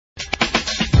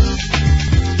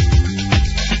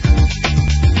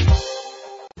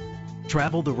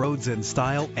Travel the roads in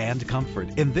style and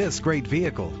comfort in this great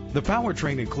vehicle. The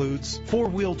powertrain includes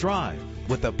 4-wheel drive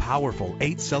with a powerful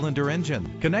 8-cylinder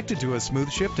engine connected to a smooth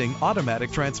shifting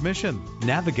automatic transmission.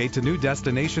 Navigate to new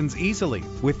destinations easily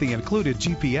with the included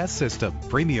GPS system.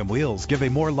 Premium wheels give a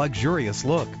more luxurious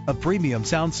look. A premium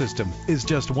sound system is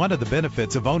just one of the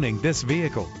benefits of owning this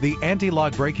vehicle. The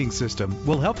anti-lock braking system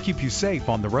will help keep you safe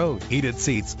on the road. Heated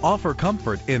seats offer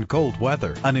comfort in cold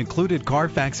weather. An included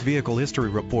Carfax vehicle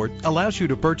history report allows you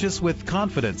to purchase with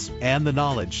confidence and the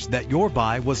knowledge that your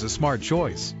buy was a smart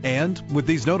choice. And with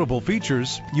these notable features,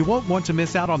 you won't want to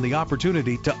miss out on the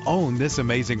opportunity to own this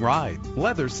amazing ride.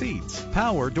 Leather seats,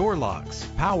 power door locks,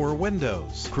 power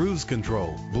windows, cruise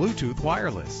control, Bluetooth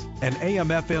wireless, an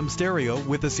AM/FM stereo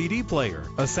with a CD player,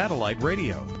 a satellite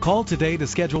radio. Call today to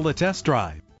schedule a test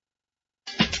drive.